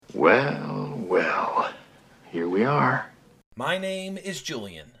Well, well, here we are. My name is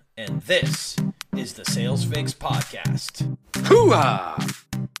Julian, and this is the Sales Fix Podcast. Hoo-ha!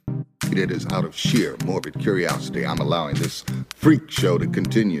 It is out of sheer morbid curiosity I'm allowing this freak show to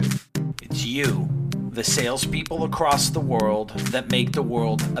continue. It's you, the salespeople across the world that make the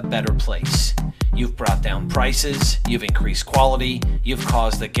world a better place. You've brought down prices, you've increased quality, you've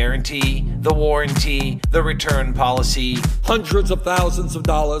caused the guarantee, the warranty, the return policy. Hundreds of thousands of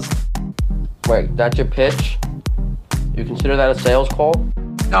dollars. Wait, that's your pitch? You consider that a sales call?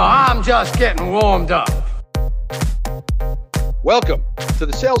 No, I'm just getting warmed up. Welcome to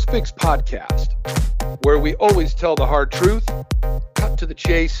the Sales Fix Podcast, where we always tell the hard truth, cut to the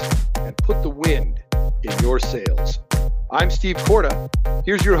chase, and put the wind in your sails. I'm Steve Corda.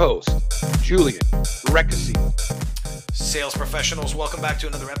 Here's your host, Julian Recassi. Sales professionals, welcome back to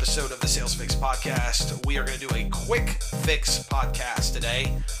another episode of the Sales Fix Podcast. We are going to do a quick fix podcast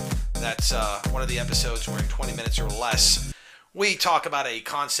today. That's one of the episodes where in 20 minutes or less, we talk about a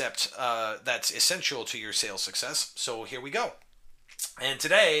concept that's essential to your sales success. So here we go. And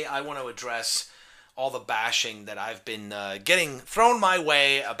today I want to address all the bashing that I've been getting thrown my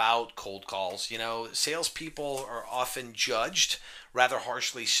way about cold calls. You know, salespeople are often judged, rather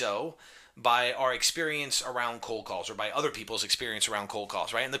harshly so, by our experience around cold calls or by other people's experience around cold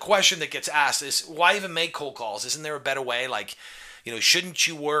calls, right? And the question that gets asked is, why even make cold calls? Isn't there a better way? Like, you know, shouldn't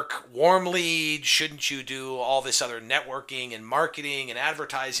you work warm leads? Shouldn't you do all this other networking and marketing and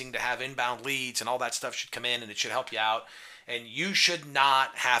advertising to have inbound leads, and all that stuff should come in and it should help you out? And you should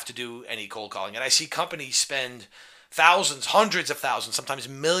not have to do any cold calling. And I see companies spend thousands, hundreds of thousands, sometimes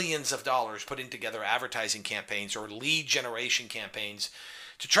millions of dollars putting together advertising campaigns or lead generation campaigns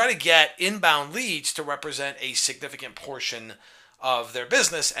to try to get inbound leads to represent a significant portion of their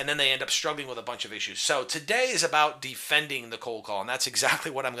business, and then they end up struggling with a bunch of issues. So today is about defending the cold call, and that's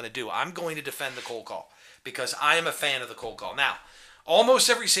exactly what I'm going to do. I'm going to defend the cold call because I am a fan of the cold call. Now, almost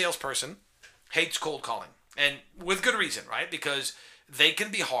every salesperson hates cold calling, and with good reason, right? Because they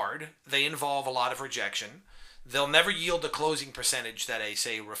can be hard. They involve a lot of rejection. They'll never yield the closing percentage that a,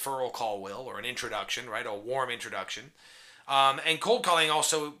 say, referral call will, or an introduction, right? A warm introduction. And cold calling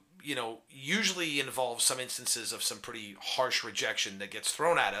also, you know, usually involves some instances of some pretty harsh rejection that gets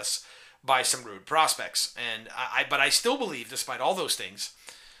thrown at us by some rude prospects. And but I still believe, despite all those things,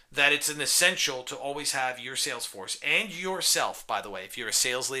 that it's an essential to always have your sales force and yourself, by the way. If you're a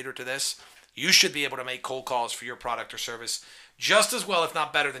sales leader to this, you should be able to make cold calls for your product or service just as well, if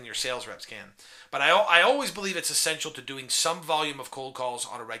not better, than your sales reps can. But I always believe it's essential to doing some volume of cold calls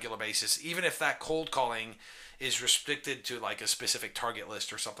on a regular basis, even if that cold calling is restricted to like a specific target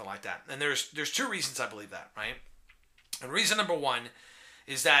list or something like that. And there's two reasons I believe that, right? And reason number one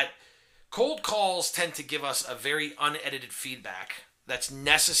is that cold calls tend to give us a very unedited feedback that's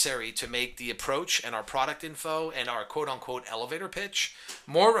necessary to make the approach and our product info and our quote-unquote elevator pitch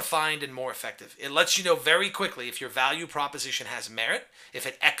more refined and more effective. It lets you know very quickly if your value proposition has merit, if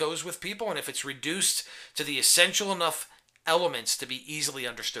it echoes with people, and if it's reduced to the essential enough elements to be easily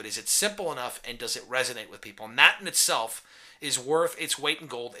understood. Is it simple enough, and does it resonate with people? And that in itself is worth its weight in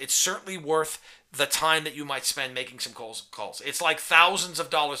gold. It's certainly worth the time that you might spend making some calls. It's like thousands of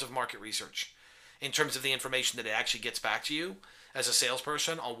dollars of market research in terms of the information that it actually gets back to you as a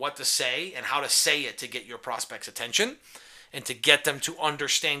salesperson on what to say and how to say it to get your prospects' attention and to get them to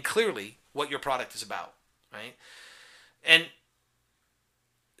understand clearly what your product is about, right? And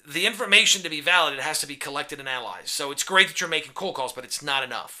the information to be valid, it has to be collected and analyzed. So it's great that you're making cold calls, but it's not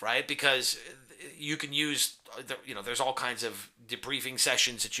enough, right? Because you can use, you know, there's all kinds of debriefing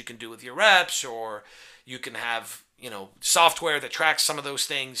sessions that you can do with your reps, or you can have, you know, software that tracks some of those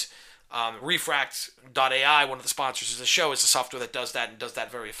things. Refract.ai, one of the sponsors of the show, is a software that does that and does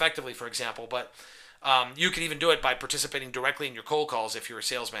that very effectively, for example. But you can even do it by participating directly in your cold calls if you're a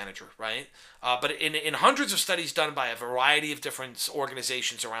sales manager, right? But in hundreds of studies done by a variety of different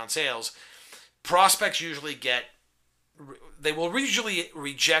organizations around sales, prospects usually usually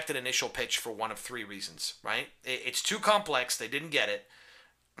reject an initial pitch for one of three reasons, right? It's too complex, they didn't get it.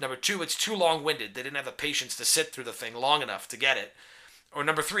 Number two, it's too long-winded, they didn't have the patience to sit through the thing long enough to get it. Or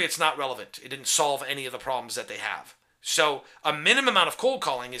number three, it's not relevant. It didn't solve any of the problems that they have. So a minimum amount of cold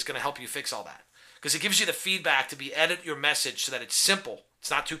calling is going to help you fix all that, because it gives you the feedback to edit your message so that it's simple. It's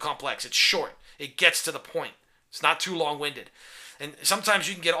not too complex. It's short. It gets to the point. It's not too long-winded. And sometimes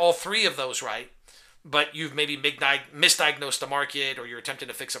you can get all three of those right, but you've maybe misdiagnosed the market, or you're attempting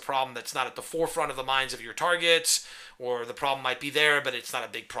to fix a problem that's not at the forefront of the minds of your targets, or the problem might be there, but it's not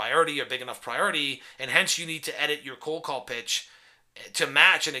a big priority or big enough priority, and hence you need to edit your cold call pitch to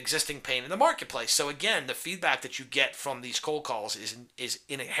match an existing pain in the marketplace. So again, the feedback that you get from these cold calls is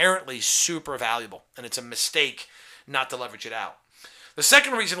inherently super valuable, and it's a mistake not to leverage it out. The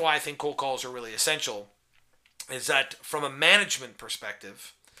second reason why I think cold calls are really essential is that from a management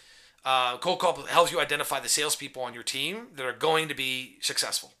perspective, cold call helps you identify the salespeople on your team that are going to be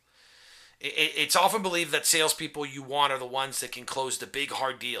successful. It's often believed that salespeople you want are the ones that can close the big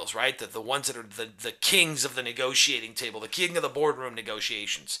hard deals, right? The ones that are the kings of the negotiating table, the king of the boardroom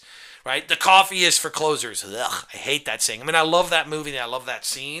negotiations, right? The coffee is for closers. Ugh, I hate that saying. I mean, I love that movie and I love that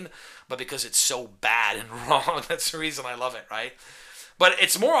scene, but because it's so bad and wrong, that's the reason I love it, right? But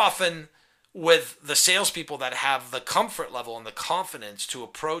it's more often with the salespeople that have the comfort level and the confidence to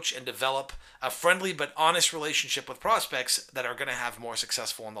approach and develop a friendly but honest relationship with prospects that are going to have more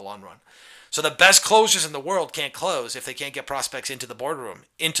successful in the long run. So the best closers in the world can't close if they can't get prospects into the boardroom,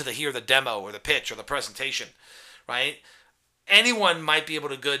 into the demo or the pitch or the presentation, right? Anyone might be able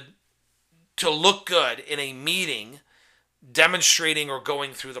to look good in a meeting demonstrating or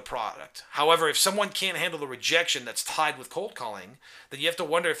going through the product. However, if someone can't handle the rejection that's tied with cold calling, then you have to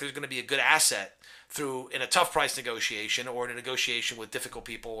wonder if there's going to be a good asset in a tough price negotiation or in a negotiation with difficult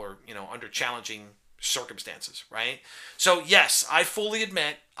people or, under challenging circumstances, right? So yes, I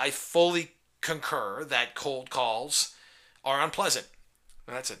fully concur that cold calls are unpleasant.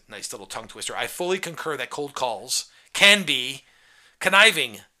 Well, that's a nice little tongue twister. I fully concur that cold calls can be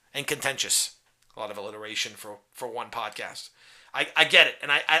conniving and contentious. A lot of alliteration for one podcast. I get it, and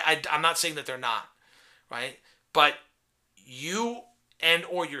I'm not saying that they're not, right? But you and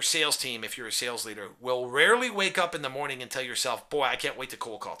or your sales team, if you're a sales leader, will rarely wake up in the morning and tell yourself, boy, I can't wait to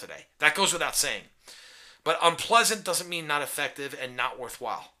cold call today. That goes without saying. But unpleasant doesn't mean not effective and not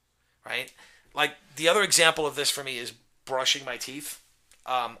worthwhile, right? Like the other example of this for me is brushing my teeth.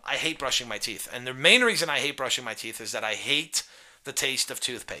 I hate brushing my teeth. And the main reason I hate brushing my teeth is that I hate the taste of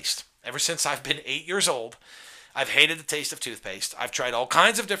toothpaste. Ever since I've been 8 years old, I've hated the taste of toothpaste. I've tried all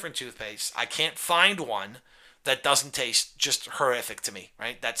kinds of different toothpaste. I can't find one that doesn't taste just horrific to me,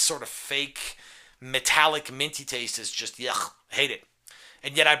 right? That sort of fake metallic minty taste is just, yuck, hate it.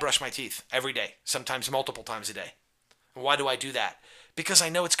 And yet I brush my teeth every day, sometimes multiple times a day. Why do I do that? Because I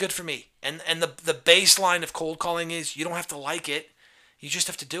know it's good for me. And the baseline of cold calling is you don't have to like it. You just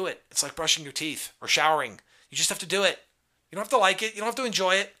have to do it. It's like brushing your teeth or showering. You just have to do it. You don't have to like it. You don't have to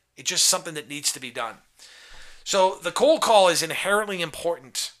enjoy it. It's just something that needs to be done. So the cold call is inherently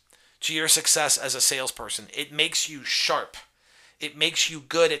important to your success as a salesperson. It makes you sharp. It makes you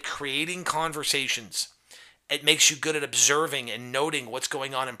good at creating conversations. It makes you good at observing and noting what's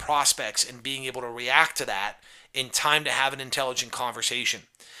going on in prospects and being able to react to that in time to have an intelligent conversation.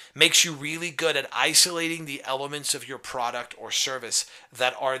 Makes you really good at isolating the elements of your product or service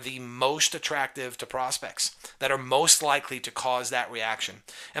that are the most attractive to prospects, that are most likely to cause that reaction.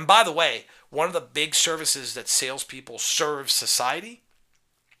 And by the way, one of the big services that salespeople serve society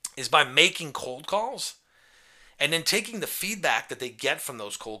is by making cold calls and then taking the feedback that they get from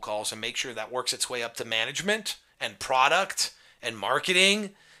those cold calls and make sure that works its way up to management and product and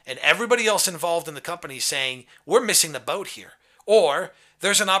marketing and everybody else involved in the company saying, we're missing the boat here. Or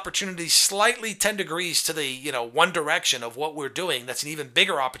there's an opportunity slightly 10 degrees to the, one direction of what we're doing. That's an even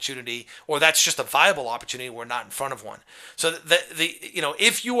bigger opportunity, or that's just a viable opportunity. We're not in front of one. So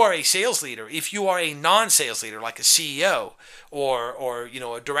if you are a sales leader, if you are a non-sales leader, like a CEO or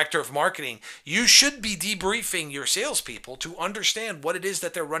a director of marketing, you should be debriefing your salespeople to understand what it is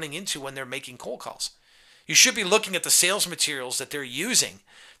that they're running into when they're making cold calls. You should be looking at the sales materials that they're using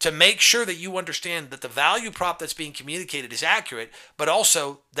to make sure that you understand that the value prop that's being communicated is accurate, but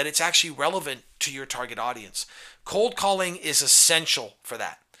also that it's actually relevant to your target audience. Cold calling is essential for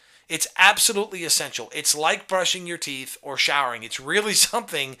that. It's absolutely essential. It's like brushing your teeth or showering. It's really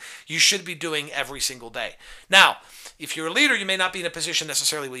something you should be doing every single day. Now, if you're a leader, you may not be in a position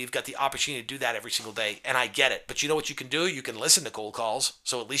necessarily where you've got the opportunity to do that every single day, and I get it. But you know what you can do? You can listen to cold calls,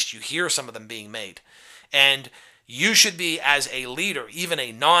 so at least you hear some of them being made. And you should be, as a leader, even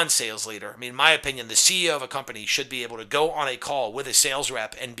a non-sales leader, in my opinion, the CEO of a company should be able to go on a call with a sales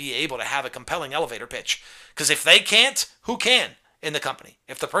rep and be able to have a compelling elevator pitch. Because if they can't, who can in the company?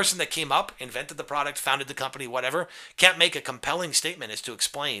 If the person that came up, invented the product, founded the company, whatever, can't make a compelling statement as to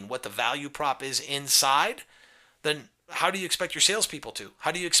explain what the value prop is inside, then how do you expect your salespeople to?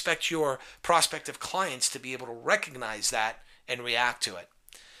 How do you expect your prospective clients to be able to recognize that and react to it?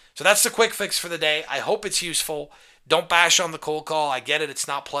 So that's the quick fix for the day. I hope it's useful. Don't bash on the cold call. I get it. It's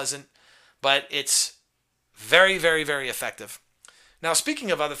not pleasant, but it's very, very, very effective. Now,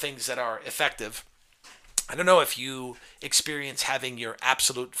 speaking of other things that are effective, I don't know if you experience having your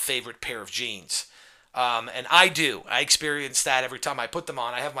absolute favorite pair of jeans. And I experience that every time I put them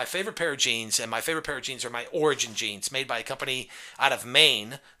on. I have my favorite pair of jeans, and my favorite pair of jeans are my Origin jeans, made by a company out of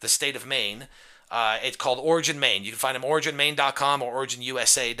Maine, the state of Maine. It's called Origin Maine. You can find them originmaine.com or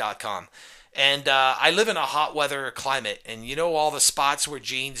originusa.com. And I live in a hot weather climate, and you know all the spots where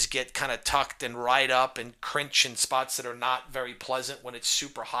jeans get kind of tucked and right up and cringe in spots that are not very pleasant when it's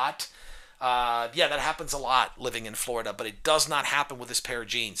super hot. That happens a lot living in Florida, but it does not happen with this pair of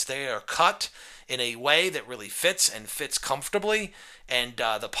jeans. They are cut in a way that really fits and fits comfortably, and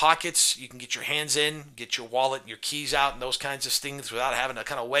the pockets, you can get your hands in, get your wallet and your keys out and those kinds of things without having to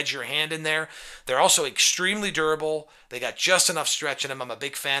kind of wedge your hand in there. They're also extremely durable. They got just enough stretch in them. I'm a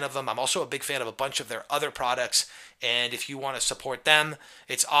big fan of them. I'm also a big fan of a bunch of their other products, and if you want to support them,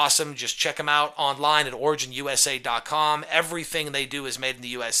 it's awesome. Just check them out online at originusa.com. Everything they do is made in the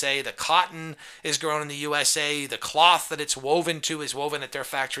USA. The cotton is grown in the USA. The cloth that it's woven to is woven at their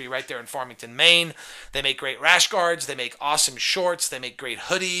factory right there in Farmington, Maine. They make great rash guards. They make awesome shorts. They make great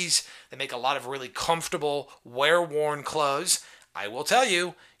hoodies. They make a lot of really comfortable, wear-worn clothes. I will tell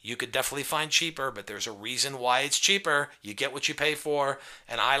you, you could definitely find cheaper, but there's a reason why it's cheaper. You get what you pay for,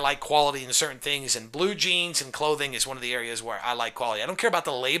 and I like quality in certain things, and blue jeans and clothing is one of the areas where I like quality. I don't care about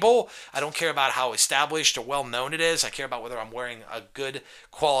the label. I don't care about how established or well-known it is. I care about whether I'm wearing a good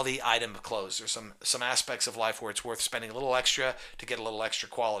quality item of clothes. There's some aspects of life where it's worth spending a little extra to get a little extra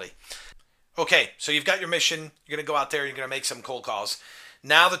quality. Okay, so you've got your mission. You're going to go out there, you're going to make some cold calls.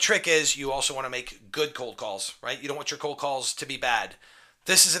 Now the trick is you also want to make good cold calls, right? You don't want your cold calls to be bad.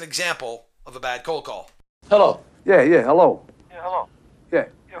 This is an example of a bad cold call. Hello. Yeah, hello. Yeah, hello. Yeah.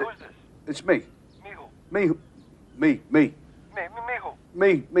 Yeah, who is this? It's me. Me who? Me, Me who?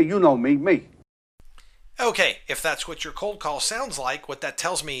 me, you know me. Okay, if that's what your cold call sounds like, what that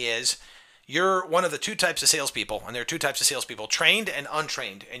tells me is you're one of the two types of salespeople, and there are two types of salespeople, trained and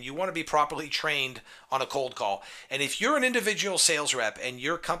untrained, and you want to be properly trained on a cold call. And if you're an individual sales rep and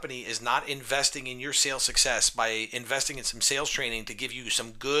your company is not investing in your sales success by investing in some sales training to give you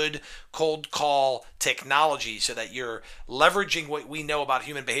some good cold call technology so that you're leveraging what we know about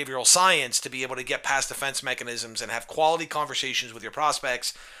human behavioral science to be able to get past defense mechanisms and have quality conversations with your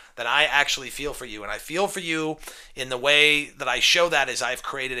prospects, then I actually feel for you. And I feel for you in the way that I show that is I've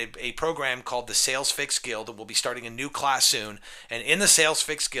created a program called the Sales Fix Guild, and we'll be starting a new class soon. And in the Sales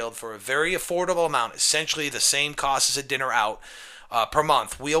Fix Guild, for a very affordable amount, essentially the same cost as a dinner out per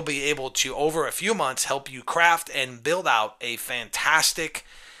month, we'll be able to, over a few months, help you craft and build out a fantastic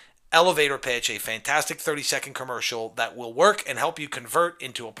elevator pitch, a fantastic 30-second commercial that will work and help you convert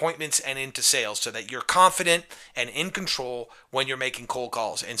into appointments and into sales so that you're confident and in control when you're making cold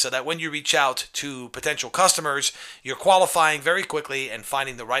calls. And so that when you reach out to potential customers, you're qualifying very quickly and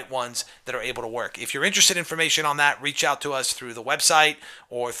finding the right ones that are able to work. If you're interested in information on that, reach out to us through the website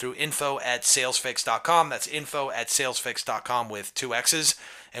or through info@salesfix.com. That's info@salesfix.com with 2 X's.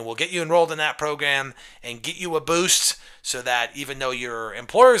 And we'll get you enrolled in that program and get you a boost so that even though your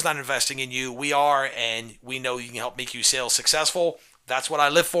employer is not investing in you, we are, and we know you can help make you sales successful. That's what I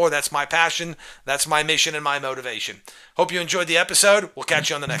live for. That's my passion. That's my mission and my motivation. Hope you enjoyed the episode. We'll catch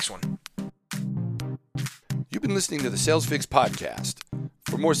you on the next one. You've been listening to the Sales Fix Podcast.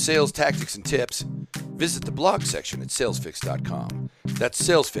 For more sales tactics and tips, visit the blog section at salesfix.com. That's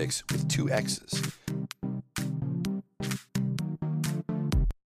Salesfix with 2 X's.